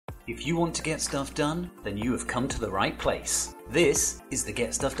If you want to get stuff done, then you have come to the right place. This is the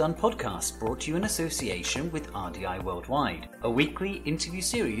Get Stuff Done podcast, brought to you in association with RDI Worldwide, a weekly interview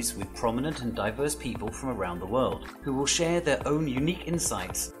series with prominent and diverse people from around the world who will share their own unique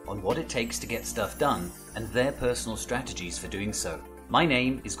insights on what it takes to get stuff done and their personal strategies for doing so. My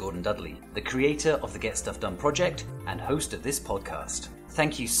name is Gordon Dudley, the creator of the Get Stuff Done project and host of this podcast.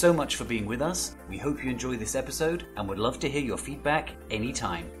 Thank you so much for being with us. We hope you enjoy this episode and would love to hear your feedback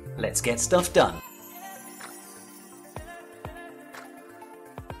anytime. Let's get stuff done.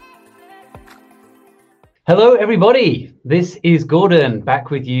 Hello everybody, this is Gordon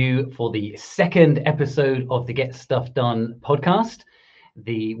back with you for the second episode of the Get Stuff Done podcast,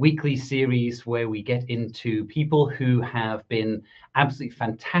 the weekly series where we get into people who have been absolutely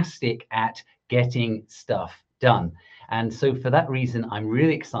fantastic at getting stuff done. And so for that reason, I'm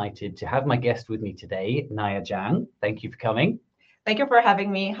really excited to have my guest with me today, Naia Jang. Thank you for coming. Thank you for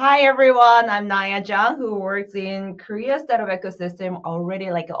having me. Hi, everyone. I'm Naia Jang, who works in Korea startup ecosystem already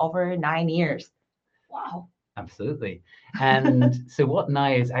over 9 years. Wow. Absolutely. And so what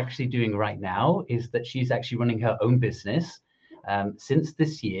Naia is actually doing right now is that she's actually running her own business. Since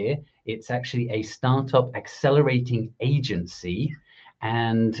this year, it's actually a startup accelerating agency.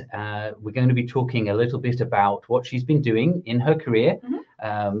 And we're going to be talking a little bit about what she's been doing in her career.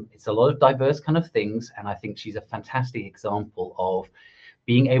 It's a lot of diverse kind of things. And I think she's a fantastic example of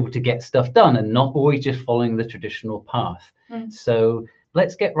being able to get stuff done and not always just following the traditional path. So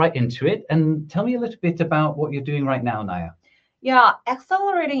let's get right into it. And tell me a little bit about what you're doing right now, Naia. Yeah,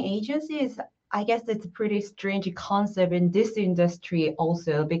 accelerating agencies, I guess it's a pretty strange concept in this industry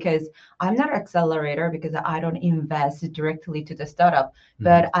also, because I'm not an accelerator because I don't invest directly to the startup,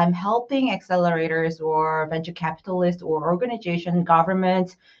 but I'm helping accelerators or venture capitalists or organization,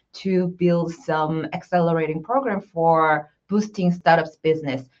 government to build some accelerating program for boosting startups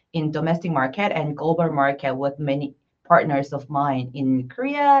business in domestic market and global market with many partners of mine in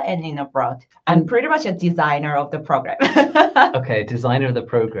Korea and in abroad. I'm pretty much a designer of the program. Okay, designer of the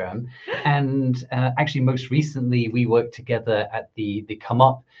program. And actually, most recently, we worked together at the Come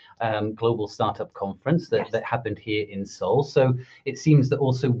Up Global Startup Conference that happened here in Seoul. So it seems that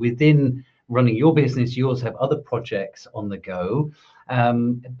also within running your business, you also have other projects on the go.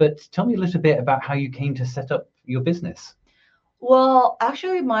 But tell me a little bit about how you came to set up your business. Well,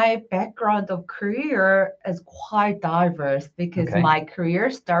 actually, my background of career is quite diverse because my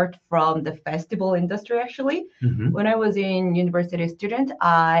career started from the festival industry, actually. When I was in university student,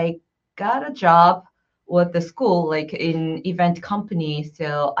 I got a job with the school, in event company.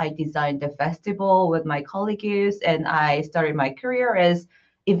 So I designed the festival with my colleagues, and I started my career as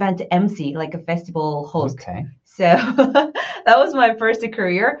event MC, like a festival host. So that was my first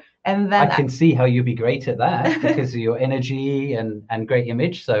career. And then I can see how you'd be great at that because of your energy and great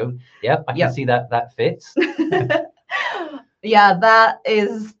image. So yeah, I can see that fits. Yeah, that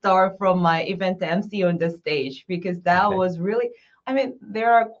is start from my event MC on the stage, because that was really,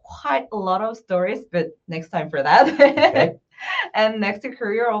 there are quite a lot of stories, but next time for that. And next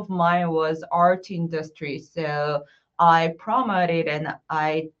career of mine was art industry. So I promoted and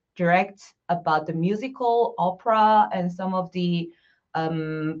I direct about the musical, opera, and some of the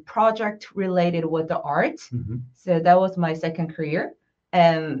project related with the art. So that was my second career.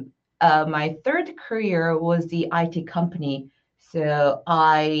 And my third career was the IT company. So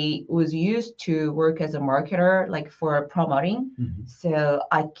I was used to work as a marketer, for promoting. So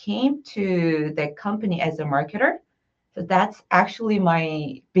I came to the company as a marketer. So that's actually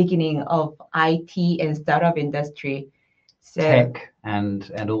my beginning of IT and startup industry. So, tech and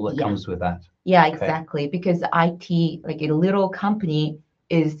all that comes with that. Yeah, exactly. Because IT, like a little company,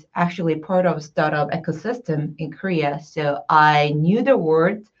 is actually part of startup ecosystem in Korea. So I knew the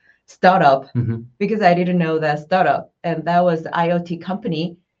word startup because I didn't know that startup, and that was IoT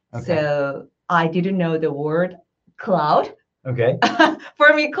company. So I didn't know the word cloud.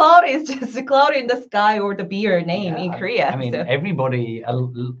 For me, cloud is just a cloud in the sky or the beer name in Korea. Everybody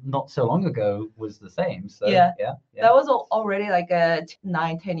not so long ago was the same. So that was already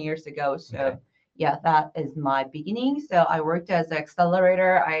 9-10 years ago. So yeah, that is my beginning. So I worked as an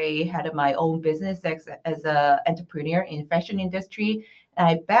accelerator. I had my own business as an entrepreneur in fashion industry. And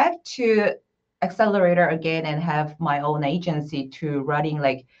I back to accelerator again and have my own agency to running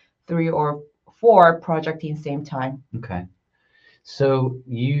 3 or 4 projects in same time. So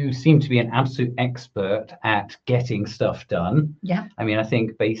you seem to be an absolute expert at getting stuff done. I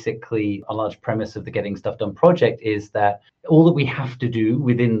think basically a large premise of the Getting Stuff Done project is that all that we have to do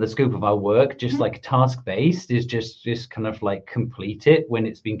within the scope of our work, just like task-based, is just kind of complete it when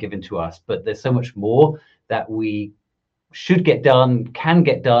it's been given to us. But there's so much more that we should get done, can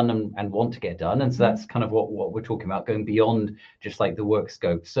get done, and want to get done. And so Mm-hmm. that's kind of what we're talking about, going beyond just like the work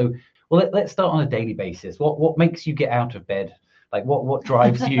scope. So, well, let's start on a daily basis. What makes you get out of bed? Like what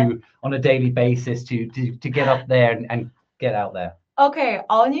drives you on a daily basis to get up there and get out there? Okay,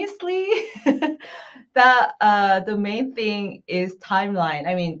 honestly, the main thing is timeline.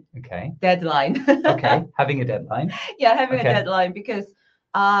 I mean, Okay. deadline. Okay. Having a deadline. Yeah, having a Okay. deadline because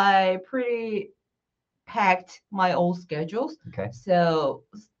I pretty packed my old schedules. Okay. So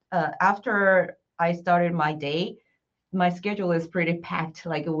after I started my day, my schedule is pretty packed,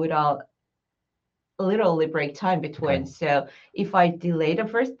 like without literally break time between. Okay. So if I delay the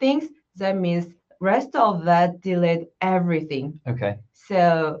first things, that means rest of that delayed everything. Okay.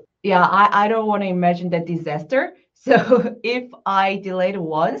 So yeah, I don't want to imagine that disaster. So if I delayed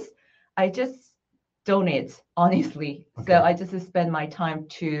once, I just don't it, honestly. Okay. So I just spend my time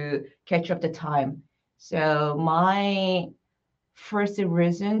to catch up the time. So my first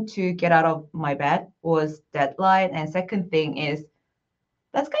reason to get out of my bed was deadline. And second thing is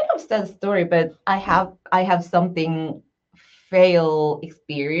that's kind of sad story, but I have something fail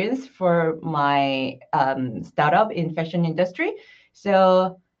experience for my startup in fashion industry.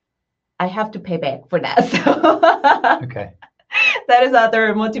 So I have to pay back for that. So Okay. that is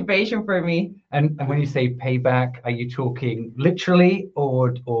other motivation for me. And when you say payback, are you talking literally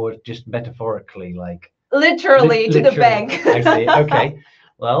or just metaphorically? Like Literally to the literally. bank. I see. Okay.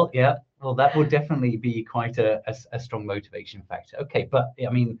 Well, yeah. Well, that will definitely be quite a strong motivation factor. Okay, but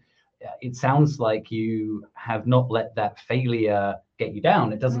I mean, it sounds like you have not let that failure get you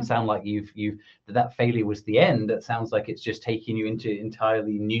down. It doesn't sound like you've that failure was the end. It sounds like it's just taking you into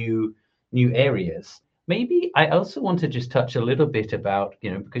entirely new areas. Maybe I also want to just touch a little bit about,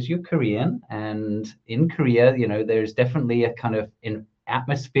 because you're Korean, and in Korea, there's definitely a kind of an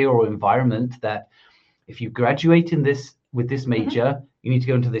atmosphere or environment that if you graduate in this with this major, you need to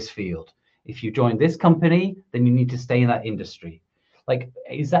go into this field. If you join this company, then you need to stay in that industry. Like,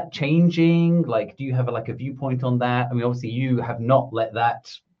 is that changing? Like, do you have like a viewpoint on that? I mean, obviously, you have not let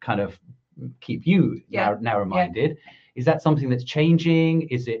that kind of keep you narrow-minded. Is that something that's changing?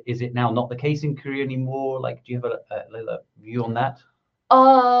 Is it now not the case in Korea anymore? Like, do you have a view on that?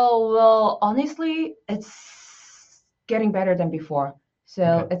 Oh, well, honestly, it's getting better than before. So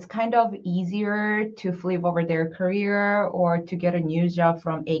Okay. it's kind of easier to flip over their career or to get a new job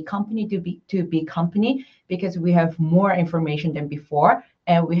from A company to B company because we have more information than before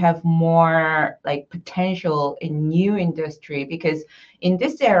and we have more like potential in new industry because in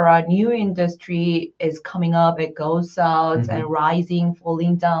this era, new industry is coming up, it goes out and rising,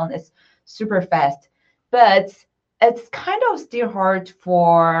 falling down. It's super fast. But it's kind of still hard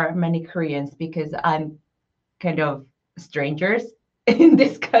for many Koreans because I'm kind of strangers in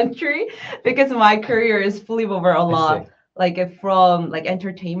this country because my career is flip over a lot. Like from like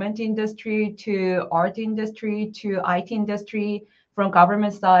entertainment industry to art industry to IT industry, from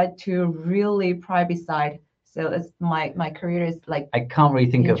government side to really private side. So it's my career is like I can't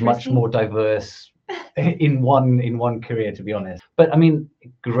really think of much more diverse in one career, to be honest. But I mean,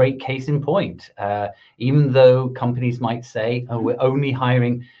 great case in point. Even though companies might say, "Oh, we're only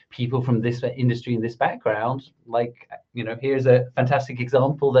hiring people from this industry and this background," like here's a fantastic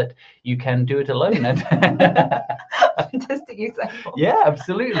example that you can do it alone. And fantastic example. Yeah,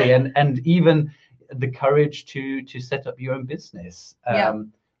 absolutely. And even the courage to set up your own business.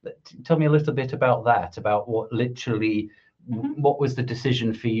 Tell me a little bit about that, about what literally what was the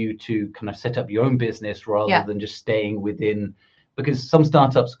decision for you to kind of set up your own business rather than just staying within, because some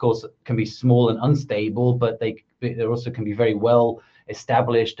startups, of course, can be small and unstable, but they also can be very well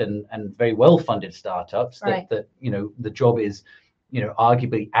established and very well funded startups that the job is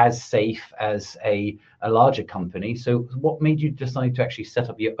arguably as safe as a larger company. So what made you decide to actually set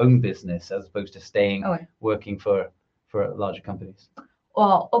up your own business as opposed to staying working for larger companies?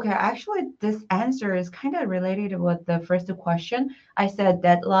 Well, okay, actually, this answer is kind of related with the first question. I said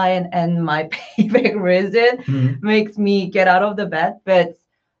deadline and my payback reason makes me get out of the bed. But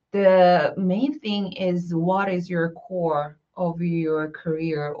the main thing is what is your core of your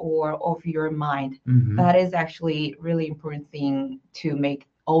career or of your mind? That is actually really important thing to make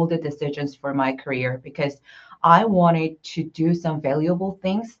all the decisions for my career because I wanted to do some valuable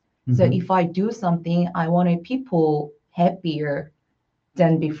things. So if I do something, I wanted people happier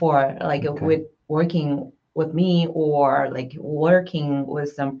than before, like with working with me or like working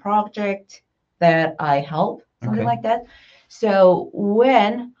with some project that I help, something like that. So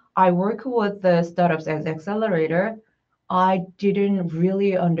when I work with the startups as accelerator, I didn't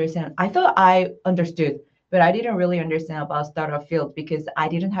really understand. I thought I understood, but I didn't really understand about startup field because I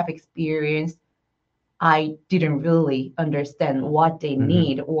didn't have experience I didn't really understand what they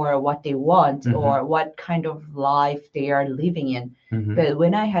need or what they want or what kind of life they are living in. But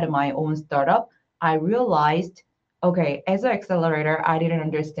when I had my own startup, I realized, okay, as an accelerator, I didn't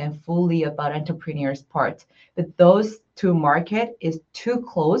understand fully about entrepreneurs part. But those two market is too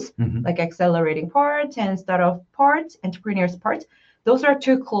close, like accelerating part and startup part, entrepreneurs part. Those are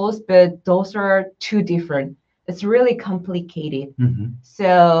too close, but those are too different. It's really complicated.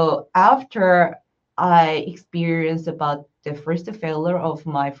 So after I experienced about the first failure of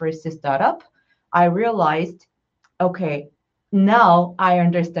my first startup, I realized, okay, now I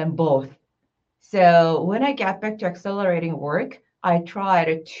understand both. So when I get back to accelerating work, I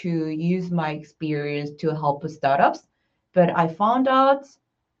tried to use my experience to help startups, but I found out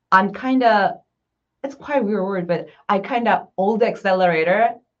I'm kind of, it's quite weird word, but I kind of old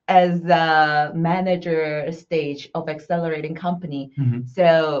accelerator as the manager stage of accelerating company.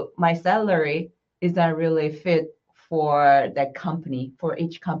 So my salary is not really fit for that company, for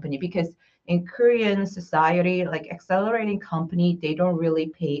each company, because in Korean society, like accelerating company, they don't really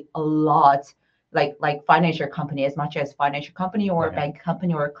pay a lot, like financial company as much as financial company or bank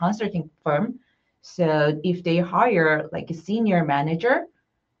company or consulting firm. So if they hire like a senior manager,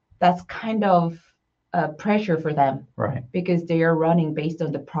 that's kind of pressure for them, right? Because they are running based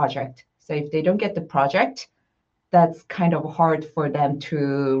on the project. So if they don't get the project, that's kind of hard for them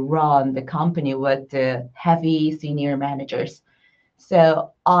to run the company with the heavy senior managers.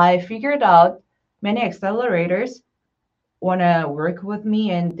 So I figured out many accelerators want to work with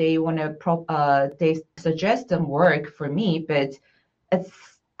me and they want to they suggest them work for me, but it's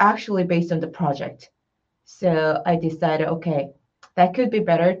actually based on the project. So I decided, okay, that could be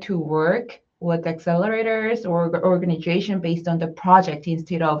better to work with accelerators or organization based on the project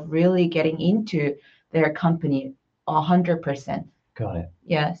instead of really getting into their company 100%. Got it.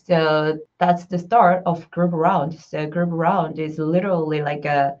 Yeah, so that's the start of Group Round. So Group Round is literally like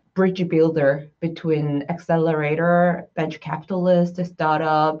a bridge builder between accelerator, venture capitalist,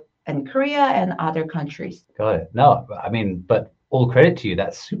 startup, and Korea and other countries. Got it. No, I mean, but all credit to you.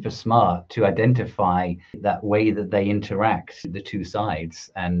 That's super smart to identify that way that they interact, the two sides,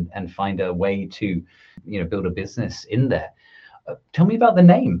 and find a way to, build a business in there. Tell me about the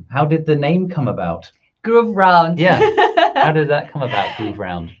name. How did the name come about? Groove Round. Yeah. How did that come about, Groove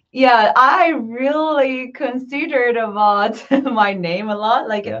Round? Yeah, I really considered about my name a lot.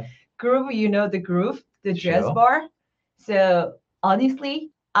 Like groove, the groove, the jazz bar. So honestly,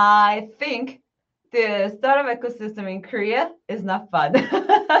 I think the startup ecosystem in Korea is not fun.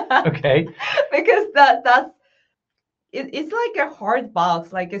 Okay. Because it's like a hard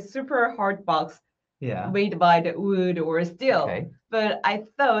box, like a super hard box. Yeah. Made by the wood or steel. Okay. But I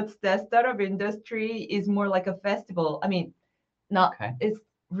thought the startup industry is more like a festival. I mean, not it's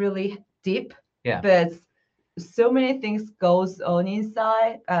really deep. Yeah. But so many things going on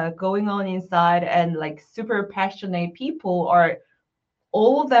inside, and like super passionate people are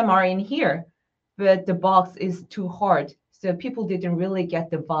all of them are in here, but the box is too hard. So people didn't really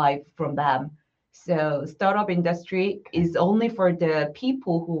get the vibe from them. So startup industry is only for the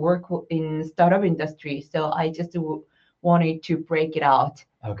people who work in startup industry. So I just wanted to break it out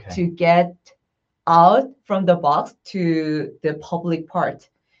to get out from the box to the public part.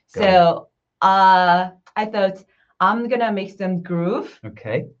 So I thought I'm gonna make some groove.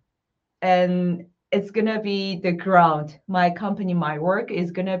 Okay. And it's gonna be the ground. My company, my work is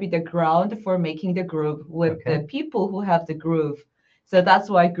gonna be the ground for making the groove with the people who have the groove. So that's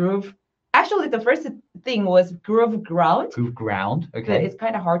why groove. Actually, the first thing was groove ground. Groove ground. Okay. But it's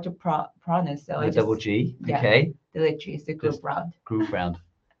kind of hard to pronounce. So the double G. Okay. The G is the groove ground. Groove ground.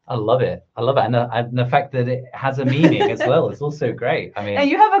 I love it. I love it. And the fact that it has a meaning as well is also great. I mean, and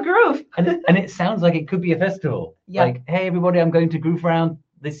you have a groove. and it sounds like it could be a festival. Yeah. Like, hey, everybody, I'm going to Groove Round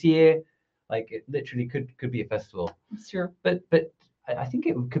this year. Like, it literally could be a festival. Sure. But I think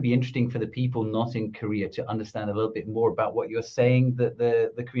it could be interesting for the people not in Korea to understand a little bit more about what you're saying, that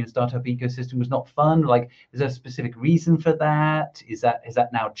the Korean startup ecosystem was not fun. Like, is there a specific reason for that? Has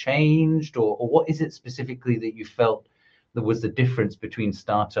that now changed? Or what is it specifically that you felt that was the difference between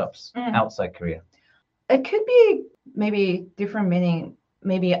startups outside Korea? It could be maybe different meaning.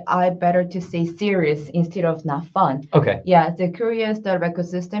 Maybe I better to say serious instead of not fun. Okay. Yeah, the Korean startup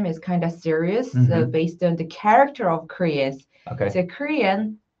ecosystem is kind of serious, so based on the character of Koreans. Okay. So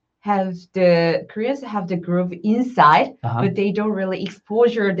Koreans have the groove inside, but they don't really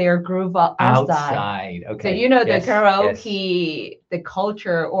exposure their groove outside. Okay. So the karaoke, the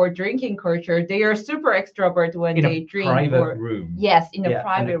culture or drinking culture, they are super extrovert when they drink. In a private room. Yes, in a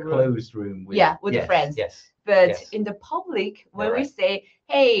private room. Closed room. With friends. Yes. But in the public, when we say,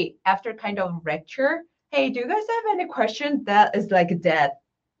 hey, after kind of lecture, hey, do you guys have any question that is like dead?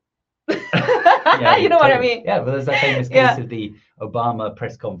 Yeah, You know what I totally. mean? Yeah, but there's that famous case Yeah. of the Obama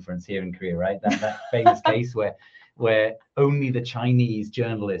press conference here in Korea, right? That famous case where only the Chinese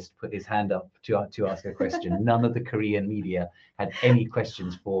journalist put his hand up to ask a question. None of the Korean media had any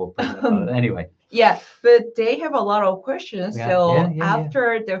questions for President Biden. Anyway. Yeah, but they have a lot of questions. Yeah, So yeah.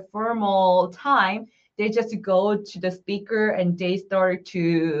 after the formal time, they just go to the speaker and they start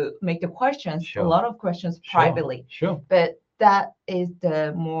to make the questions, Sure. a lot of questions Sure. privately. Sure. But that is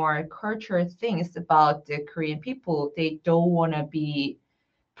the more cultural things about the Korean people. They don't want to be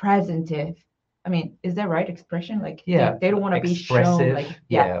presentative. I mean, is that right expression? Like, Yeah, they don't want to be shown. expressive. Like,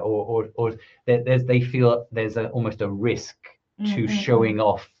 Yeah, or they feel there's almost a risk to showing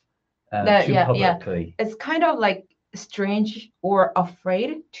off too publicly. It's kind of like strange or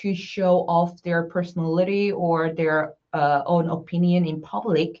afraid to show off their personality or their own opinion in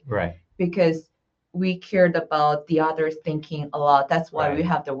public, Right. because we cared about the others thinking a lot. That's why we Right.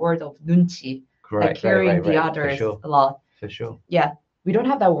 have the word of nunchi, Right, like caring the For others sure. a lot. For sure. Yeah, we don't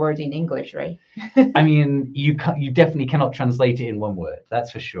have that word in English, right? I mean, you definitely cannot translate it in one word.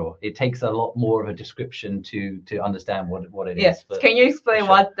 That's for sure. It takes a lot more of a description to understand what it Yes. is. But Can you explain sure.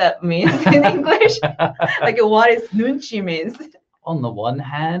 what that means in English? Like, what is nunchi means? On the one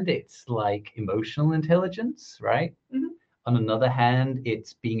hand, it's like emotional intelligence, right? Mhm. On another hand,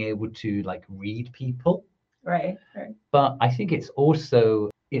 it's being able to like read people. Right. But I think it's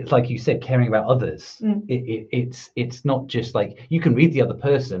also, it's like you said, caring about others. Mm. It's not just like you can read the other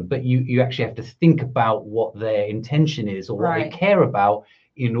person, but you actually have to think about what their intention is or what they Right. care about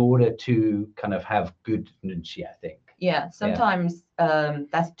in order to kind of have good nunchi, I think. Yeah, sometimes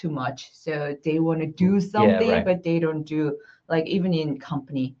that's too much. So they want to do something, right. but they don't do, like, even in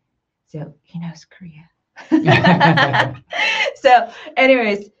company. So he knows Korea. So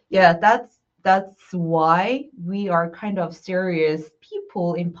anyways, yeah, that's why we are kind of serious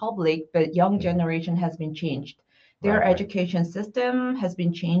people in public, but young generation has been changed. Their Right. education system has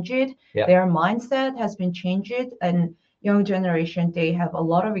been changed. Yeah. Their mindset has been changed, and young generation, they have a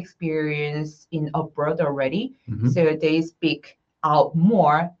lot of experience in abroad already. Mhm. So they speak out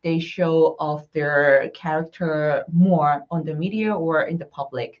more. They show off their character more on the media or in the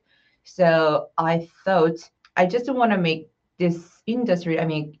public. So I thought I just want to make this industry, I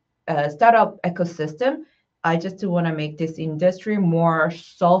mean, startup ecosystem, I just want to make this industry more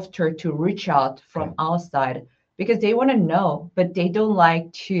softer to reach out from outside, because they want to know, but they don't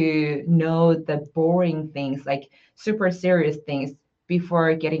like to know the boring things, like super serious things,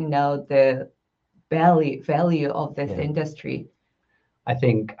 before getting know the value of this industry. I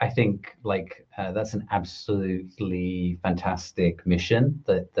think like that's an absolutely fantastic mission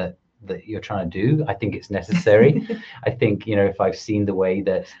that you're trying to do. I think it's necessary. I think, if I've seen the way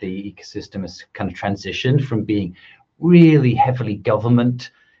that the ecosystem has kind of transitioned from being really heavily government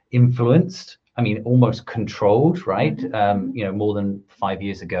influenced, I mean, almost controlled, right? More than 5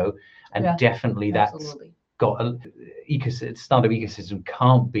 years ago, and definitely that's got a startup ecosystem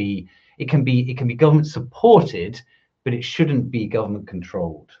can't be. It can be government supported, but it shouldn't be government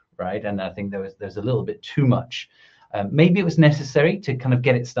controlled, right? And I think there's a little bit too much. Maybe it was necessary to kind of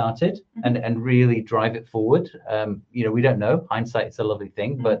get it started and really drive it forward. We don't know. Hindsight is a lovely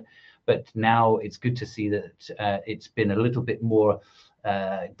thing, but now it's good to see that it's been a little bit more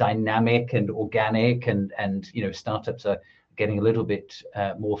dynamic and organic, and startups are getting a little bit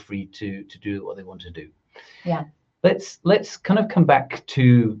more free to do what they want to do. Yeah. Let's kind of come back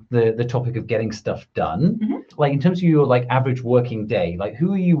to the topic of getting stuff done. Like, in terms of your like average working day, like,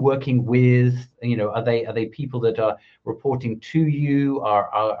 who are you working with? Are they people that are reporting to you?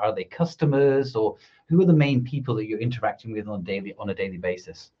 Are they customers, or who are the main people that you're interacting with on a daily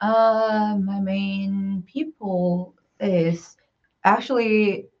basis? My main people is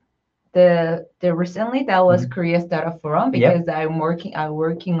actually the recently that was Korea Startup Forum, because I'm working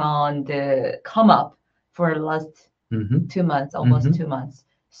on the come up for the last 2 months, almost 2 months.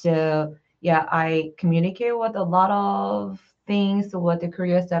 So yeah, I communicate with a lot of things with the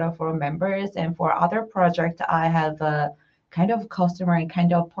Korea Startup Forum members, and for other projects, I have a kind of customer and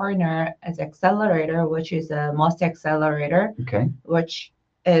kind of partner as accelerator, which is a Must Accelerator, which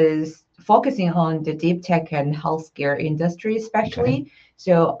is focusing on the deep tech and healthcare industry, especially.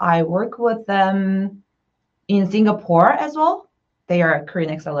 So I work with them in Singapore as well. They are a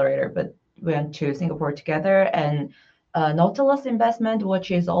Korean accelerator, but we went to Singapore together. And Nautilus Investment,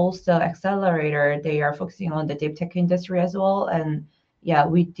 which is also accelerator, they are focusing on the deep tech industry as well. And yeah,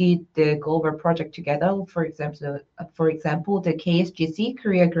 we did the global project together. For example, the KSGC,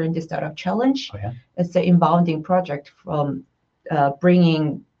 Korea Green Startup Challenge. It's the inbounding project from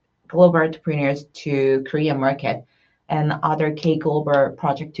bringing global entrepreneurs to Korean market and other K global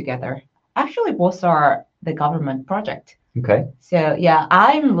project together. Actually, both are the government project. Okay. So yeah,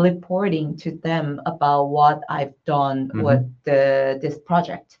 I'm reporting to them about what I've done with this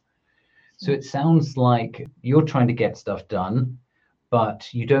project. So it sounds like you're trying to get stuff done, but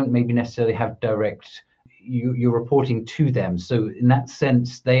you don't maybe necessarily have direct, you're reporting to them. So in that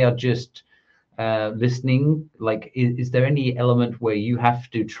sense, they are just listening. Like, is there any element where you have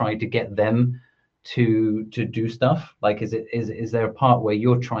to try to get them to do stuff? Like, is there a part where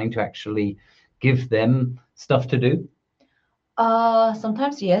you're trying to actually give them stuff to do?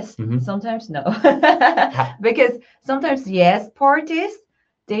 Sometimes yes, Mhm. sometimes no. Because sometimes yes, parties,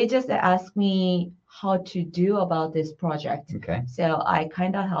 they just ask me how to do about this project. Okay. So I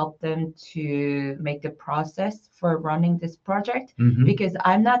kind of help them to make the process for running this project Mhm. because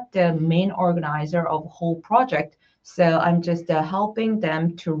I'm not the main organizer of whole project. So I'm just helping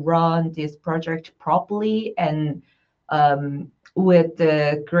them to run this project properly and with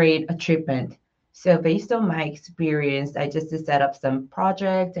the great achievement. So based on my experience, I just set up some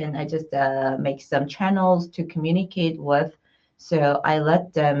project and I just make some channels to communicate with. So I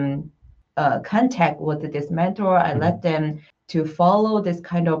let them contact with this mentor. I let them to follow this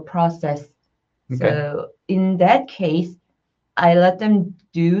kind of process. Okay. So in that case, I let them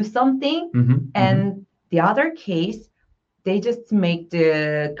do something, and the other case, they just make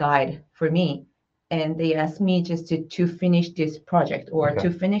the guide for me and they ask me just to finish this project or to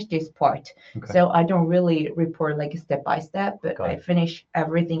finish this part. So I don't really report like step by step, but I finish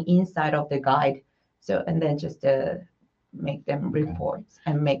everything inside of the guide. So and then just make them reports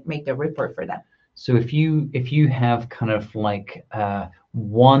and make the report for them. So if you have kind of like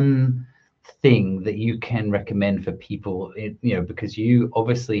one thing that you can recommend for people, because you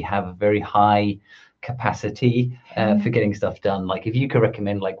obviously have a very high capacity for getting stuff done. Like if you could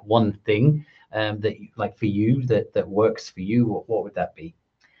recommend like one thing that like for you that works for you, what would that be?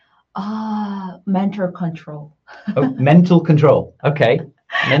 Mental control. Oh, mental control. Okay.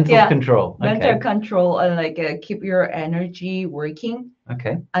 Mental control. Mental Okay. control and like keep your energy working.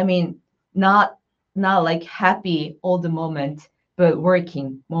 Okay. I mean, not like happy all the moment, but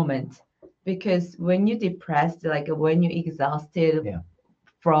working moment. Because when you're depressed, like when you're exhausted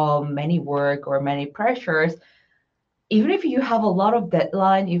from many work or many pressures, even if you have a lot of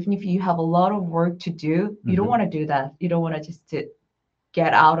deadline, even if you have a lot of work to do, you don't want to do that. You don't want to just to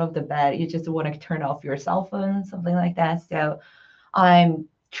get out of the bed. You just want to turn off your cell phone, something like that. So I'm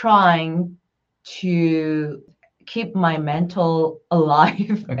trying to keep my mental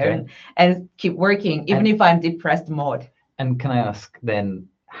alive and keep working, even if I'm depressed mode. And can I ask then,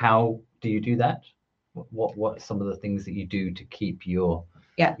 how do you do that? What are some of the things that you do to keep your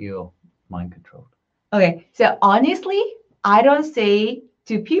mind controlled? Okay, so honestly, I don't say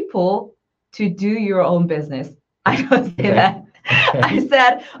to people to do your own business. I don't say that. I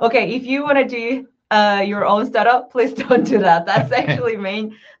said, okay, if you want to do your own startup, please don't do that. That's actually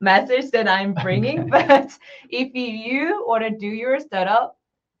main message that I'm bringing. But if you want to do your startup,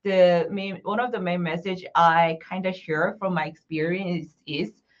 one of the main message I kind of share from my experience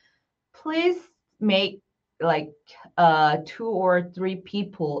is please make like 2 or 3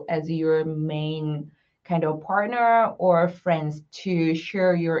 people as your main kind of partner or friends to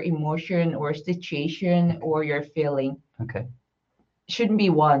share your emotion or situation or your feeling. Okay. Shouldn't be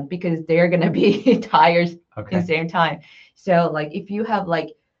one because they're gonna be tired in the same time. So like if you have like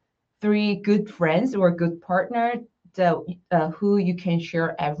 3 good friends or good partner that who you can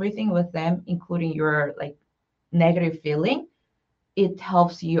share everything with them, including your like negative feeling, it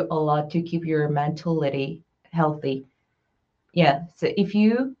helps you a lot to keep your mentality healthy. Yeah. So if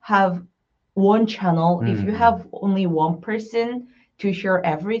you have one channel, if you have only one person to share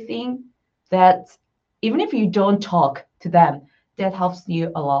everything, that even if you don't talk to them, that helps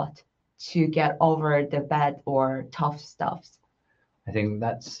you a lot to get over the bad or tough stuffs. I think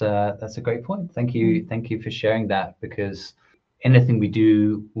that's a great point. Thank you for sharing that, because anything we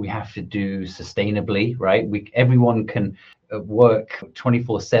do, we have to do sustainably, right? Everyone can work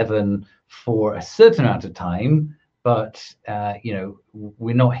 24/7 for a certain amount of time, but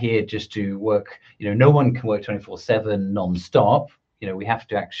we're not here just to work. No one can work 24/7 non-stop. We have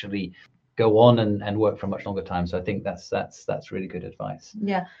to actually go on and work for a much longer time. So I think that's really good advice.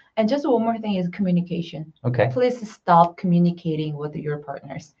 Yeah. And just one more thing is communication. Okay. Please stop communicating with your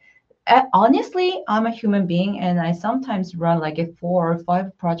partners. Honestly, I'm a human being and I sometimes run like a 4 or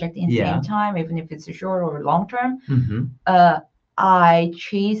 5 project in the same time, even if it's a short or long term. I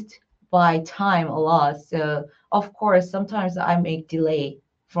chased by time a lot. So of course, sometimes I make delay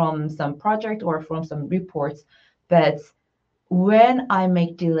from some project or from some reports, but when I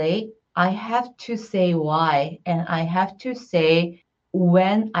make delay, I have to say why, and I have to say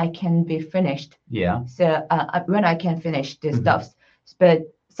when I can be finished. Yeah. So when I can finish the Mhm. stuffs. But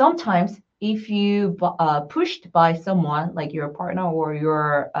sometimes if you pushed by someone like your partner or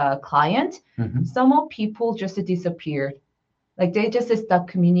your client, Mhm. some of people just disappeared. Like they just stop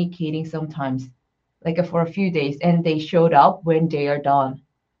communicating sometimes, like for a few days, and they showed up when they are done.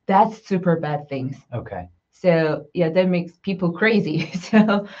 That's super bad things. Okay. So yeah, that makes people crazy.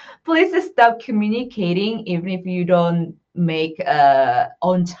 So please stop communicating, even if you don't make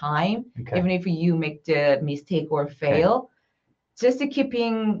on time, Okay. even if you make the mistake or fail. Just to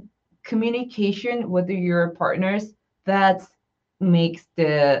keeping communication with your partners, that makes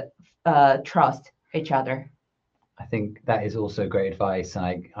the trust each other. I think that is also great advice,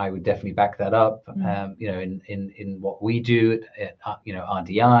 and I would definitely back that up. Mm. You know, in what we do at you know,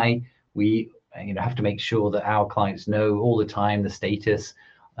 RDI, we you know, have to make sure that our clients know all the time the status,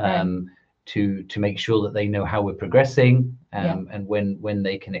 Right. to make sure that they know how we're progressing, Yeah. and when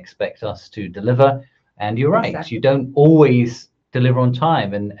they can expect us to deliver. And you're right, Exactly. you don't always deliver on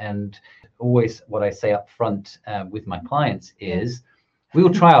time, and always what I say up front with my clients Yeah. is, we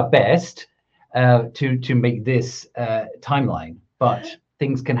will try our best to make this timeline, but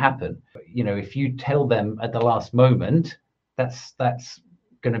things can happen. You know, if you tell them at the last moment, that's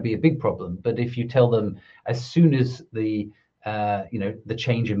going to be a big problem. But if you tell them as soon as the you know, the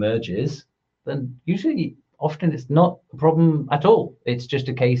change emerges, then usually often it's not a problem at all. It's just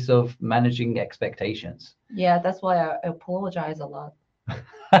a case of managing expectations. Yeah, that's why I apologize a lot.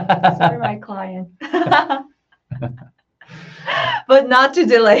 Sorry, my client. But not to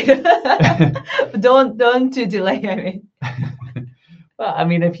delay. Don't to delay. I mean, Well, I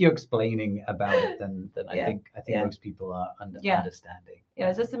mean, if you're explaining about it, then I yeah, think yeah, most people are yeah, understanding.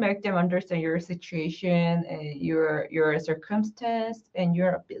 yeah. Just to make them understand your situation and your circumstance and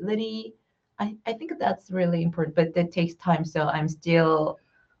your ability. I think that's really important, but that takes time. So I'm still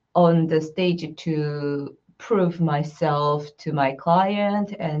on the stage to prove myself to my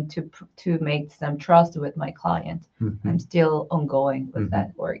client and to make some trust with my client. Mhm. I'm still ongoing with Mhm.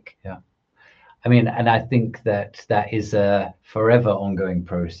 that work. Yeah. I mean, and I think that that is a forever ongoing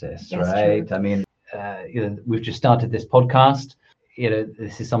process, That's right? true. I mean, you know, we've just started this podcast. You know,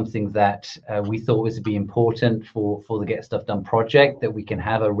 this is something that we thought was to be important for the Get Stuff Done project, that we can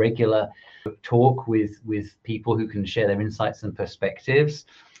have a regular talk with people who can share their insights and perspectives.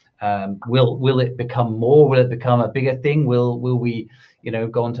 Will it become more? Will it become a bigger thing? Will we, you know,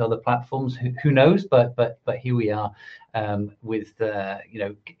 go onto other platforms? Who knows? But here we are, with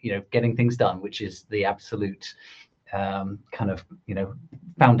you know, getting things done, which is the absolute kind of, you know,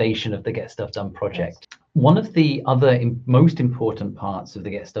 foundation of the Get Stuff Done project. One of the other most important parts of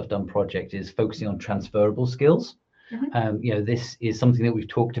the Get Stuff Done project is focusing on transferable skills. You know, this is something that we've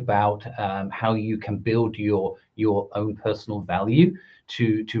talked about, how you can build your own personal value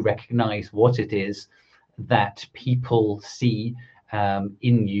to recognize what it is that people see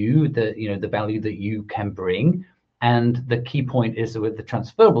in you, the, you know, the value that you can bring. And the key point is that with the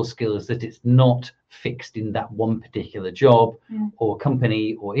transferable skills, that it's not fixed in that one particular job or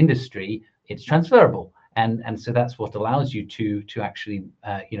company or industry. It's transferable. And so that's what allows you to actually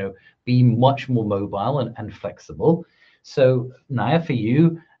you know, be much more mobile and flexible. So Naia, for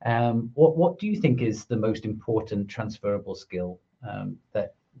you, what do you think is the most important transferable skill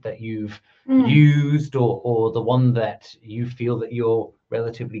that you've used, or the one that you feel that you're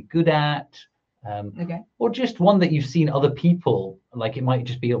relatively good at, Okay. or just one that you've seen other people, like it might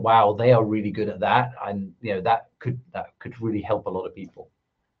just be, wow, they are really good at that, and you know, that could really help a lot of people.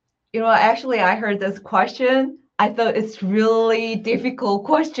 You know, actually, I heard this question. I thought it's really difficult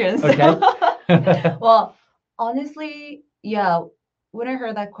questions. Okay. Well, honestly, yeah, when I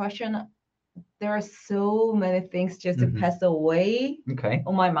heard that question, there are so many things just to pass away Okay.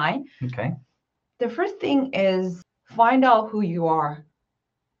 on my mind. Okay. The first thing is find out who you are.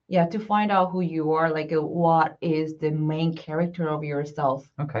 Yeah, to find out who you are, like what is the main character of yourself.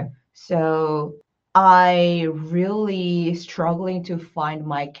 Okay. So I really struggling to find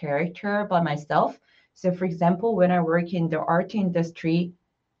my character by myself. So for example, when I work in the art industry,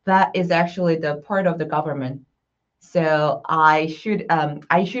 that is actually the part of the government. So I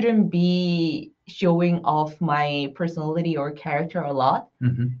shouldn't be showing off my personality or character a lot.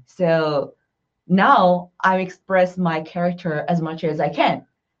 So now I express my character as much as I can,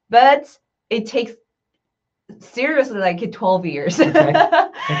 but it takes seriously like 12 years.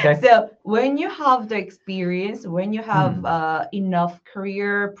 Okay. So when you have the experience, when you have enough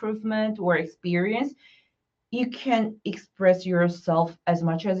career improvement or experience, you can express yourself as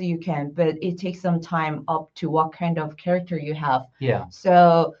much as you can, but it takes some time up to what kind of character you have. Yeah.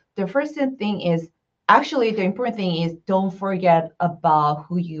 So the first thing is, actually the important thing is, don't forget about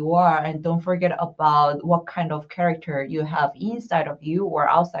who you are, and don't forget about what kind of character you have inside of you or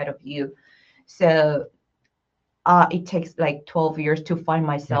outside of you. So it takes like 12 years to find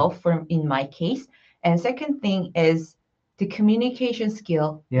myself in my case. And second thing is the communication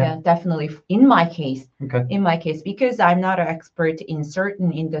skill. Yeah, definitely. In my case, because I'm not an expert in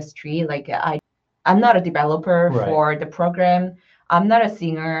certain industry, like I'm not a developer for the program. I'm not a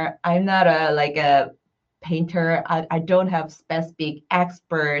singer. I'm not a painter. I don't have specific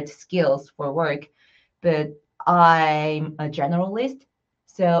expert skills for work, but I'm a generalist.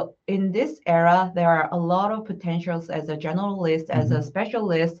 So in this era, there are a lot of potentials as a generalist, as a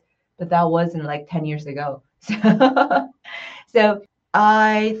specialist, but that wasn't like 10 years ago. So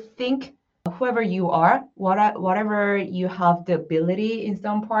I think whoever you are, whatever you have the ability in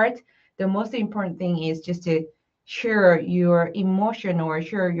some part, the most important thing is just to share your emotion or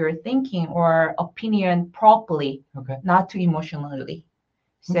share your thinking or opinion properly, not too emotionally.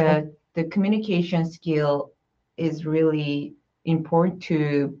 So the communication skill is really important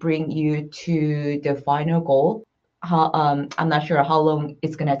to bring you to the final goal. I'm not sure how long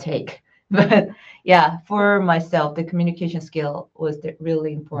it's gonna take, but yeah, for myself, the communication skill was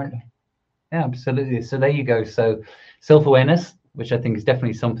really important. Yeah, absolutely. So there you go. So self-awareness, which I think is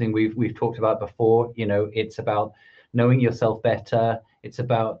definitely something we've talked about before. You know, it's about knowing yourself better. It's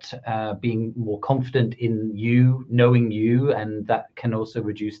about being more confident in you, knowing you, and that can also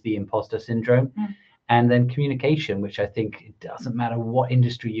reduce the imposter syndrome. And then communication, which I think it doesn't matter what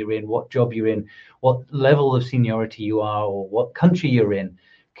industry you're in, what job you're in, what level of seniority you are, or what country you're in,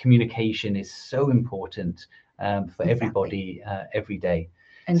 communication is so important for everybody every day.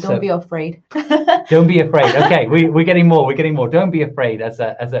 And don't be afraid. Don't be afraid. Okay, we're getting more. We're getting more. Don't be afraid.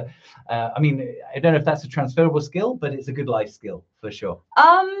 I mean, I don't know if that's a transferable skill, but it's a good life skill for sure.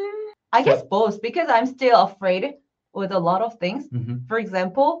 I guess both, because I'm still afraid with a lot of things. For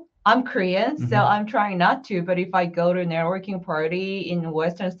example, I'm Korean, so I'm trying not to. But if I go to a networking party in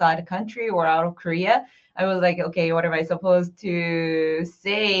Western side of the country or out of Korea, I was like, okay, what am I supposed to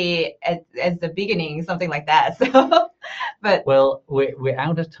say at the beginning? Something like that. So, but well, we're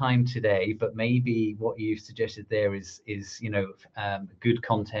out of time today. But maybe what you've suggested there is good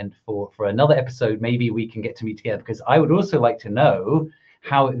content for another episode. Maybe we can get to meet together, because I would also like to know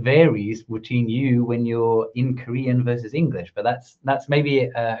how it varies between you when you're in Korean versus English. But that's maybe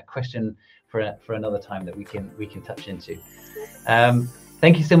a question for another time that we can touch into.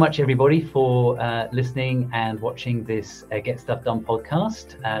 Thank you so much, everybody, for listening and watching this Get Stuff Done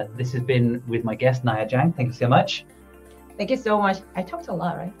podcast. This has been with my guest, Naia Jang. Thank you so much. Thank you so much. I talked a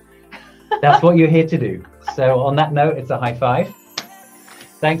lot, right? That's what you're here to do. So on that note, it's a high five.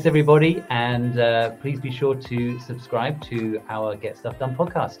 Thanks, everybody. And please be sure to subscribe to our Get Stuff Done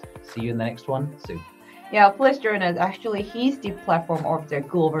podcast. See you in the next one soon. Yeah, please join us. Actually, he's the platform of the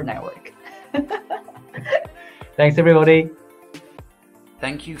global network. Thanks, everybody.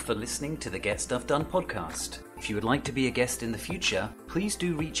 Thank you for listening to the Get Stuff Done podcast. If you would like to be a guest in the future, please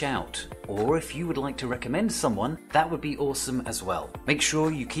do reach out. Or if you would like to recommend someone, that would be awesome as well. Make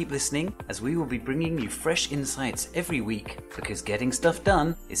sure you keep listening, as we will be bringing you fresh insights every week, because getting stuff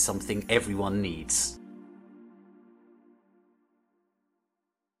done is something everyone needs.